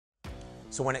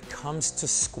So when it comes to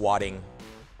squatting,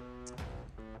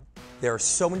 there are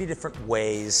so many different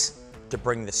ways to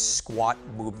bring the squat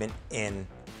movement in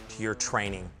to your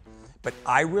training. But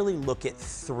I really look at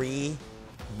three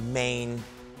main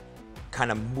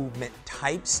kind of movement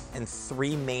types and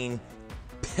three main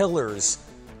pillars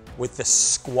with the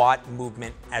squat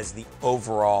movement as the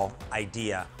overall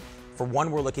idea. For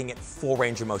one, we're looking at full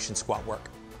range of motion squat work.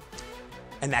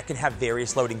 And that can have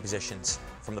various loading positions,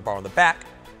 from the bar on the back,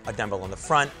 a dumbbell on the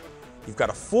front. You've got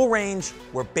a full range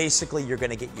where basically you're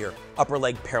gonna get your upper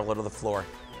leg parallel to the floor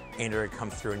and you're gonna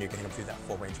come through and you're gonna do that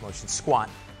full range motion squat.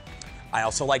 I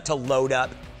also like to load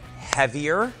up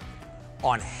heavier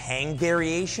on hang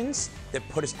variations that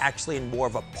put us actually in more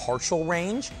of a partial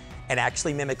range and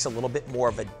actually mimics a little bit more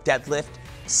of a deadlift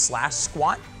 /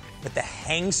 squat. But the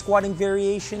hang squatting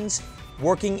variations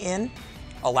working in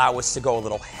allow us to go a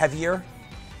little heavier,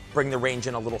 bring the range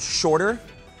in a little shorter,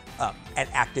 and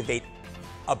activate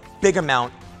a big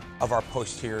amount of our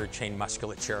posterior chain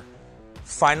musculature.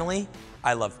 Finally,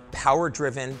 I love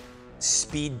power-driven,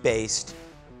 speed-based,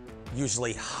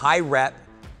 usually high-rep,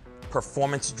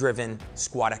 performance-driven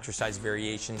squat exercise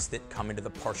variations that come into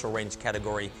the partial range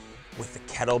category with the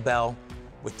kettlebell,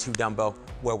 with 2 dumbbell,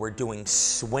 where we're doing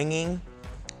swinging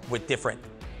with different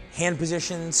hand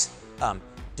positions,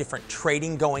 different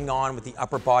trading going on with the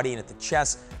upper body and at the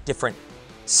chest, different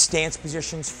stance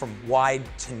positions from wide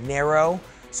to narrow.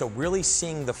 So really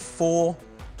seeing the full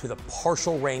to the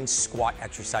partial range squat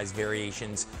exercise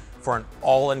variations for an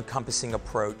all-encompassing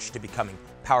approach to becoming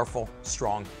powerful,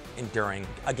 strong, enduring.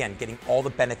 Again, getting all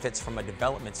the benefits from a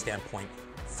development standpoint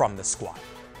from the squat.